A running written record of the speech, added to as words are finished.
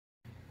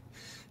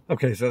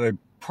Okay, so they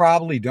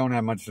probably don't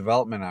have much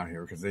development out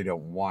here because they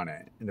don't want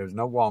it. There's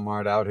no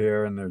Walmart out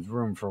here, and there's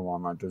room for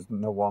Walmart. There's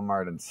no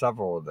Walmart in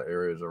several of the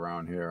areas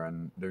around here,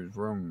 and there's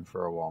room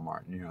for a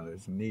Walmart. You know,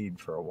 there's need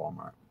for a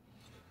Walmart.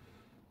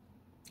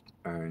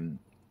 And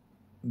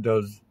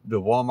does the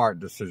Walmart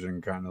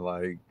decision kind of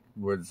like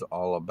was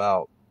all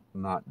about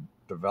not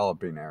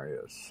developing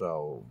areas?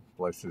 So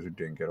places who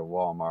didn't get a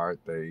Walmart,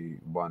 they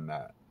won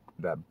that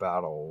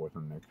battle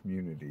within their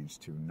communities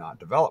to not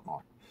develop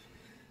more.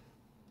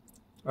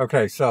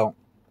 Okay, so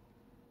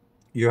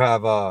you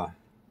have the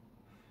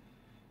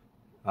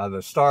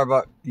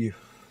Starbucks.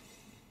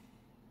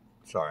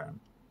 Sorry,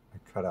 I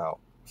cut out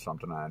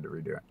something. I had to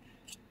redo it.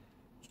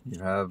 You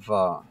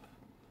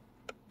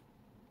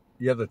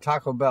have the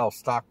Taco Bell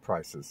stock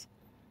prices,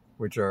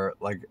 which are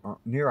like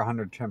near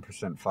 110%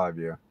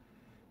 5-year,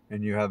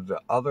 and you have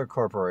the other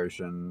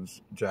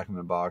corporations, Jack in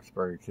the Box,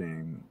 Burger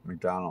King,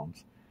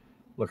 McDonald's,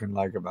 looking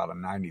like about a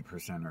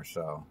 90% or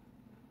so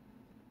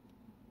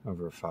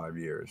over 5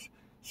 years.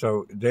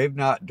 So they've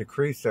not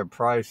decreased their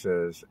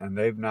prices, and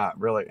they've not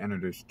really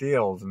introduced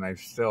deals, and they've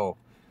still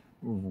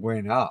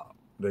went up.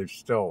 They've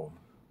still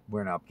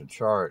went up the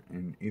chart,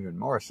 and even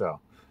more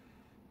so.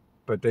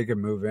 But they can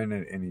move in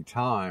at any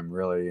time,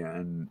 really,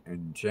 and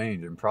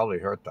change, and probably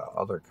hurt the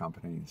other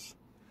companies.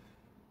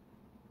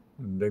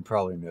 And they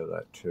probably know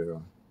that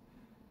too.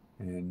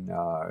 And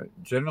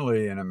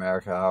generally in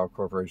America, how a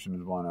corporation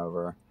is won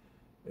over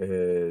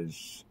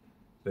is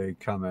they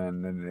come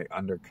in and they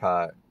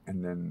undercut,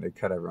 and then they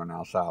cut everyone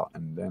else out,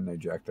 and then they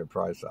jack their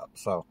price up.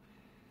 So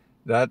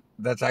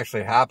that's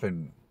actually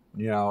happened.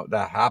 You know,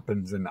 that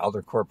happens in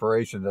other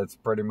corporations. That's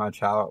pretty much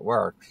how it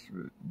works.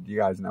 You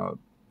guys know,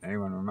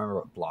 anyone remember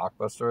what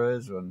Blockbuster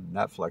is when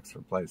Netflix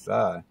replaced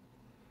that?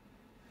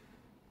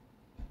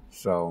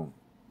 So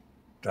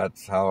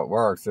that's how it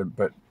works.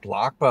 But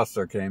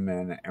Blockbuster came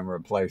in and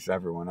replaced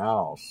everyone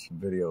else.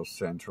 Video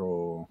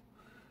Central,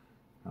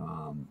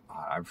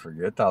 I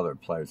forget the other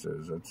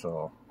places. That's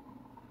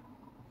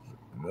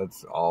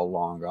all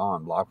long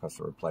gone.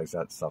 Blockbuster replaced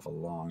that stuff a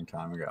long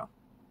time ago.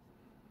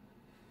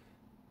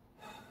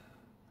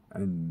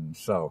 And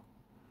so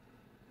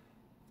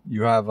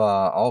you have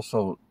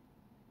also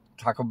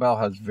Taco Bell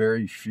has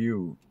very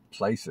few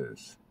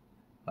places.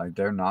 Like,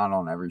 they're not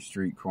on every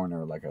street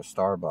corner like a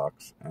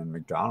Starbucks, and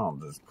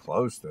McDonald's is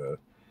close to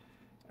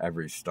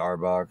every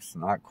Starbucks.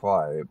 Not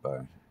quite,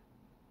 but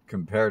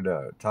compared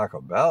to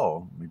Taco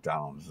Bell,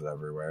 McDonald's is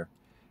everywhere.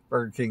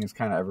 Burger King is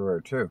kind of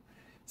everywhere too.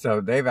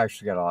 So they've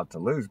actually got a lot to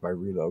lose by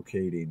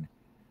relocating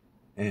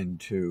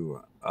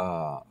into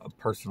a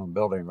personal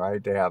building,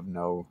 right? They have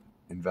no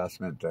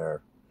investment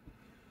there.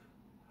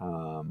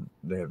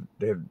 They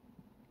have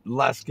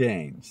less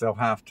gains. They'll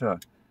have to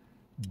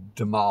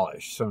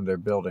demolish some of their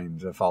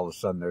buildings if all of a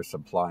sudden they're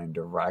supplying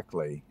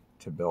directly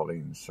to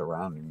buildings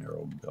surrounding their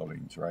old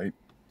buildings, right?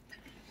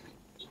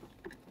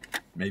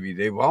 Maybe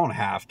they won't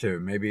have to.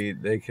 Maybe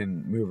they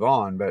can move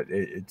on, but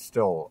it's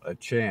still a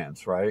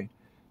chance, right,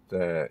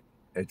 that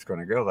it's going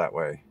to go that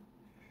way.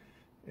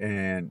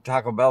 And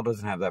Taco Bell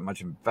doesn't have that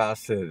much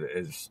invested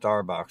as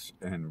Starbucks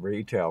in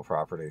retail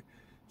property,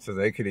 so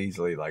they could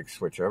easily like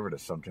switch over to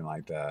something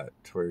like that,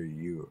 to where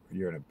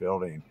you're in a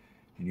building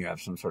and you have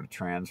some sort of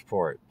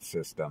transport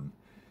system,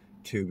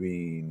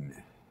 tubing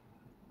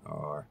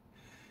or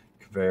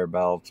conveyor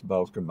belts,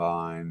 both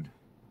combined,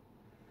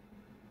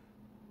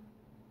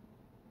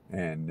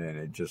 and then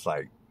it just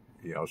like,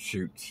 you know,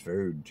 shoots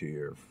food to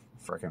your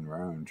freaking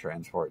room,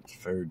 transports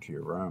food to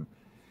your room.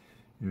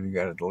 You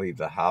got to leave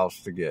the house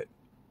to get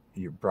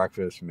your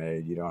breakfast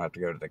made. You don't have to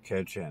go to the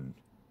kitchen.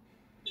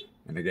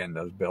 And again,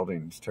 those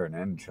buildings turn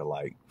into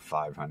like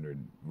 500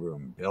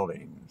 room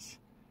buildings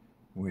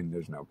when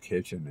there's no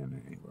kitchen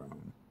in any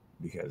room,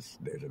 because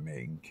there's a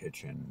main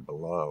kitchen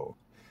below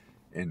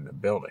in the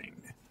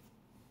building.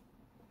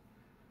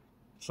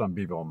 Some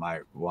people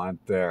might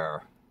want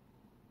their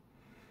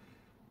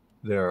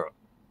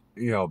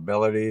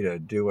ability to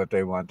do what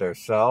they want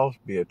themselves,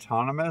 be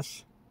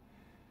autonomous.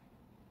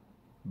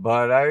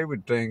 But I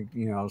would think,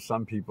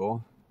 some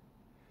people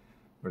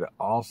would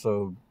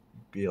also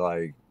be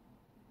like,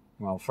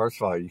 well, first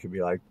of all, you could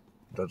be like,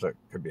 those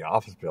could be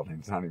office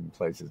buildings, not even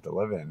places to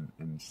live in,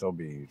 and still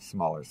be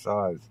smaller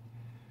size.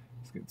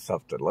 Just get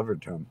stuff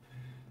delivered to them.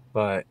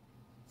 But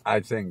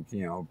I think,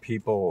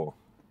 people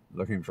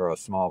looking for a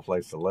small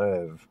place to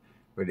live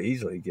would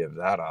easily give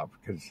that up,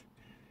 because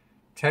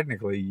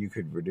technically you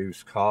could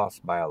reduce costs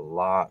by a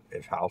lot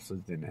if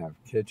houses didn't have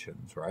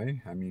kitchens,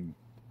 right? I mean,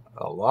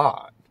 a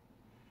lot.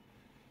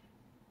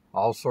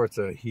 All sorts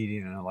of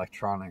heating and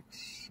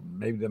electronics,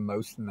 maybe the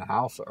most in the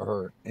house,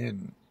 are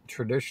in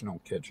traditional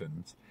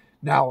kitchens.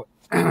 Now,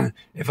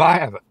 if I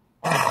have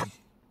I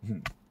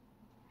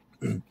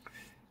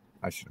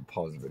should have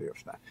paused the video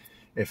for that.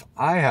 If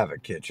I have a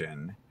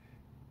kitchen,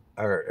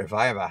 or if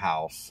I have a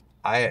house,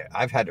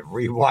 I've had to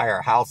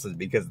rewire houses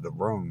because of the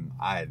room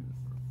I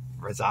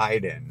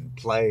reside in,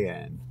 play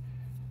in.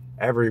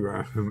 Every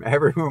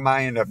room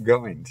I end up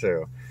going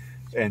to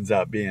ends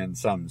up being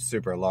some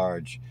super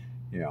large,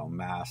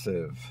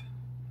 massive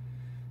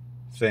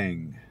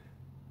thing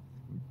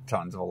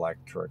tons of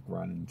electric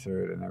running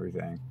to it and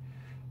everything.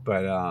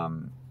 But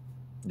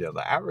yeah,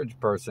 the average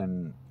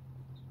person,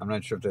 I'm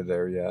not sure if they're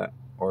there yet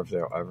or if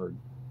they'll ever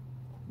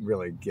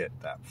really get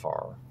that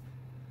far.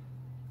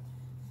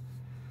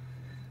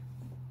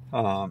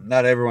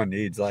 Not everyone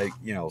needs, like,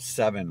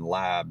 7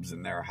 labs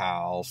in their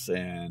house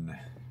and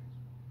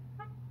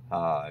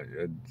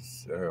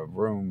it's a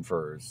room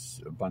for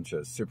a bunch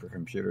of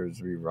supercomputers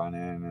to be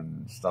running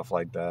and stuff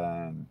like that.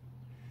 And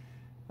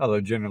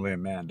although generally a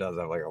man does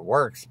have like a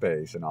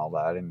workspace and all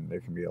that, and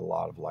there can be a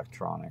lot of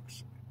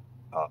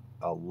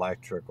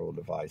electrical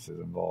devices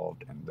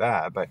involved in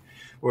that. But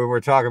when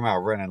we're talking about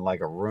renting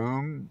like a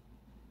room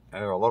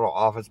or a little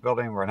office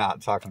building, we're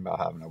not talking about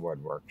having a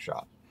wood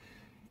workshop.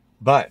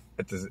 But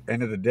at the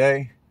end of the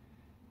day,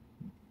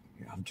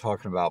 I'm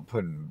talking about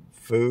putting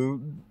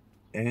food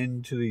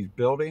into these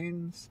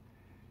buildings.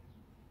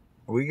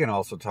 We can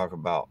also talk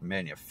about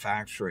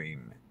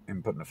manufacturing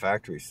and putting the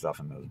factory stuff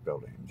in those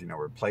buildings.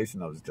 Replacing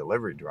those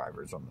delivery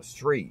drivers on the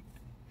street.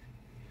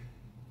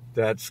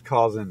 That's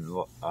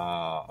causing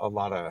a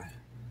lot of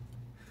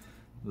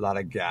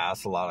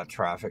gas, a lot of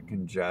traffic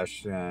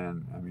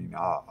congestion. I mean,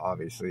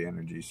 obviously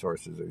energy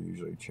sources are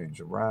usually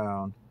changed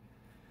around,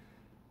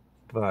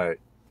 but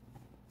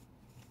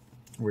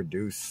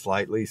reduced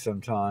slightly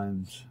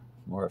sometimes,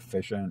 more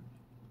efficient.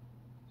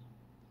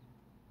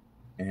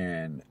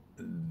 And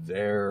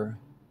their,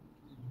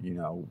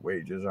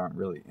 wages aren't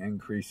really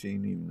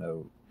increasing, even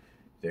though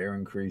they're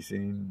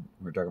increasing.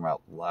 We're talking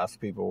about less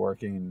people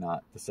working,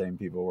 not the same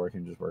people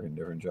working, just working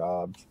different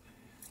jobs,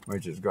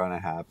 which is going to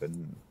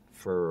happen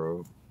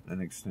for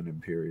an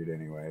extended period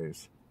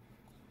anyways.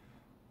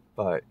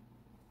 But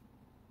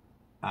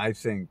I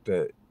think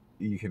that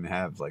you can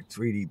have like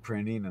 3D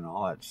printing and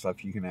all that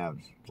stuff. You can have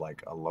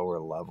like a lower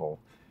level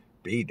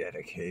be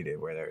dedicated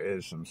where there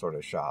is some sort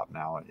of shop.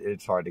 Now,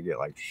 it's hard to get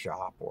like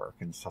shop work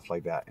and stuff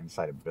like that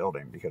inside a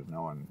building because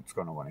no one's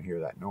going to want to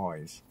hear that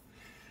noise.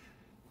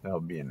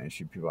 That'll be an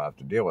issue people have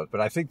to deal with.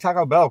 But I think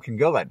Taco Bell can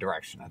go that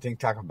direction. I think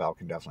Taco Bell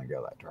can definitely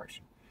go that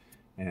direction.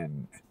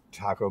 And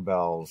Taco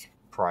Bell's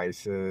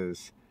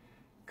prices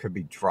could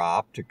be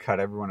dropped to cut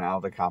everyone out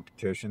of the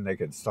competition. They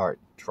could start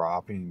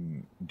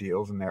dropping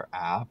deals in their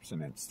apps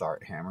and it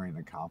start hammering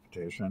the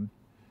competition.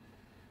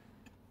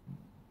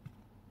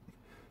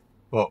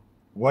 Well,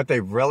 what they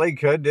really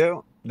could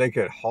do, they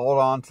could hold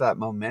on to that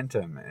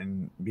momentum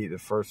and be the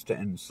first to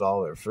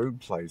install their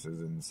food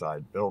places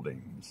inside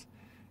buildings,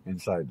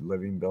 inside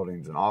living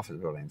buildings and office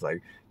buildings.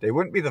 Like, they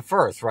wouldn't be the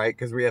first, right?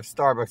 Because we have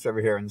Starbucks over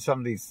here and some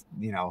of these,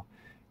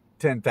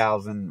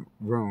 10,000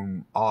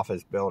 room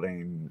office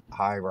building,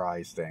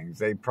 high-rise things,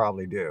 they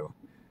probably do,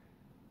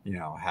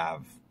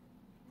 have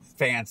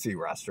fancy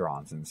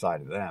restaurants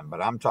inside of them.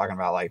 But I'm talking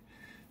about like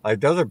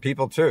those are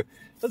people too.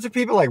 Those are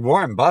people like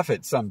Warren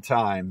Buffett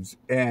sometimes.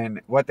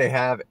 And what they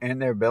have in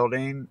their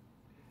building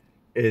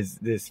is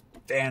this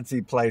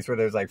fancy place where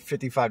there's like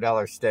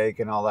 $55 steak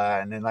and all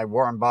that. And then like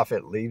Warren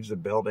Buffett leaves the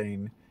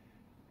building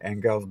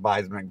and goes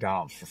buys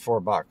McDonald's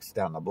for $4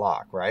 down the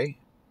block, right?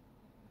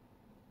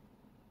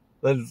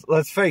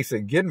 Let's face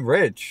it, getting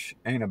rich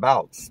ain't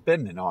about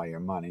spending all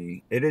your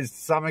money. It is to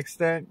some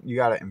extent. You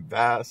got to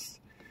invest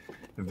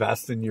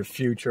in your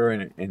future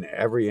in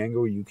every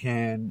angle you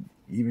can,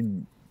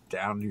 even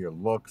down to your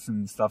looks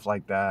and stuff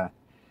like that.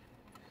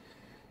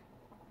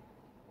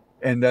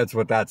 And that's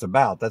what that's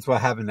about. That's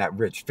what having that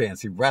rich,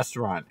 fancy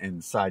restaurant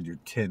inside your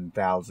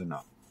 10,000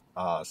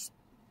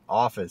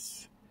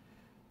 office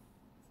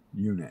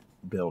unit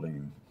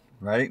building,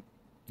 right?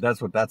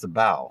 That's what that's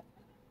about.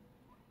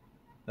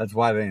 That's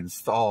why they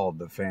installed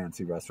the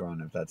fancy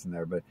restaurant if that's in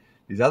there. But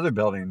these other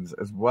buildings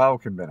as well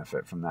can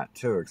benefit from that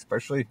too,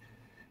 especially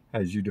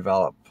as you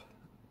develop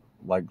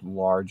like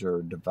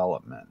larger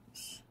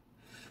developments.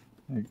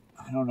 I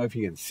don't know if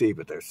you can see,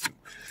 but there's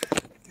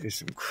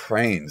some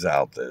cranes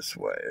out this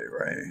way,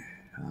 right?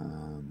 I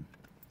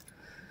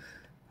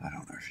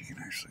don't know if you can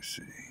actually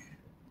see.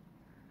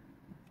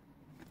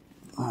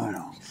 I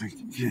don't think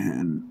you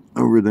can.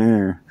 Over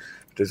there.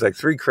 There's like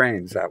 3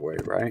 cranes that way,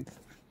 right?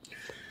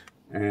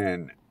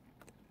 And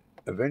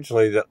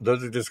eventually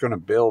those are just going to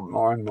build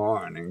more and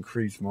more and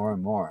increase more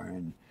and more.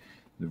 And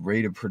the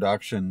rate of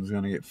production is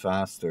going to get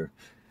faster.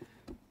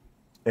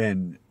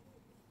 And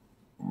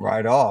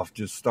right off,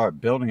 just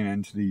start building it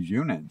into these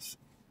units.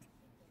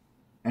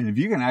 And if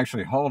you can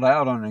actually hold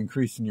out on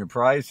increasing your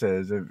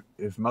prices,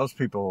 if most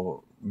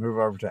people move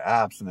over to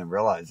apps and then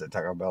realize that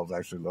Taco Bell is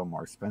actually a little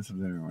more expensive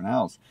than everyone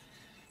else,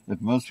 if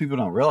most people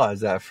don't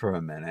realize that for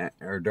a minute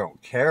or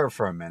don't care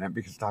for a minute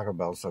because Taco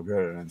Bell is so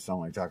good and it's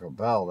only Taco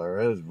Bell, there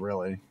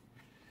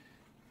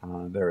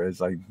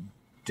is like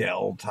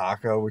Del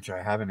Taco, which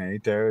I haven't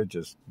ate there. It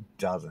just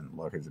doesn't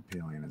look as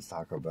appealing as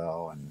Taco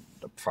Bell, and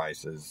the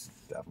prices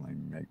definitely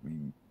make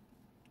me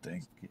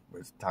think it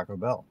was Taco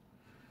Bell.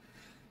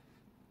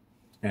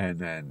 And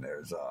then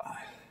there's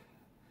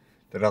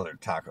that other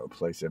taco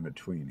place in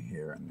between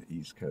here on the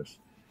East Coast.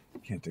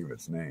 Can't think of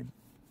its name.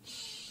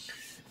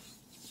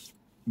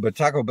 But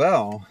Taco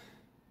Bell,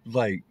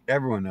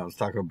 everyone knows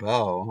Taco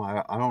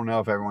Bell. I don't know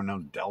if everyone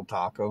knows Del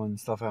Taco and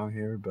stuff out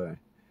here, but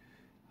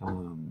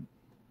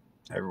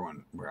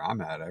Everyone where I'm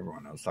at,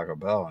 everyone knows Taco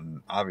Bell,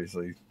 and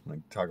obviously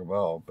like Taco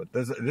Bell. But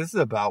this is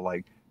about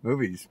like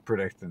movies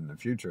predicting the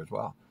future as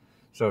well.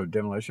 So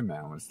Demolition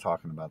Man was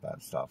talking about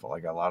that stuff.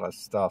 Like a lot of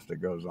stuff that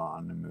goes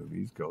on in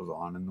movies goes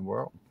on in the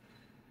world.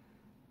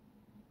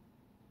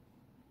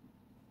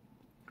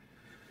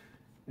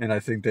 And I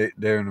think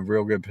they're in a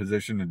real good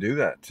position to do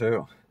that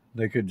too.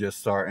 They could just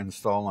start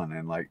installing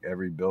in like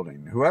every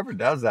building. Whoever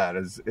does that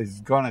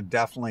is going to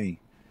definitely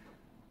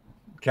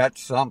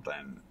catch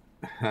something.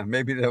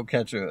 Maybe they'll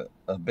catch a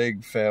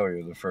big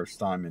failure the first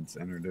time it's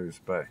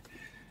introduced, but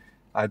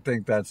I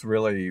think that's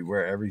really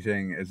where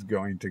everything is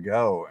going to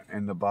go.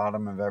 In the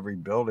bottom of every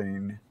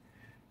building,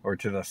 or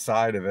to the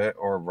side of it,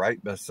 or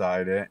right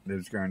beside it,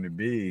 there's going to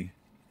be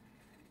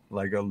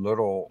like a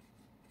little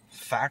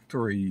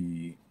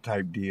factory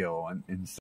type deal, and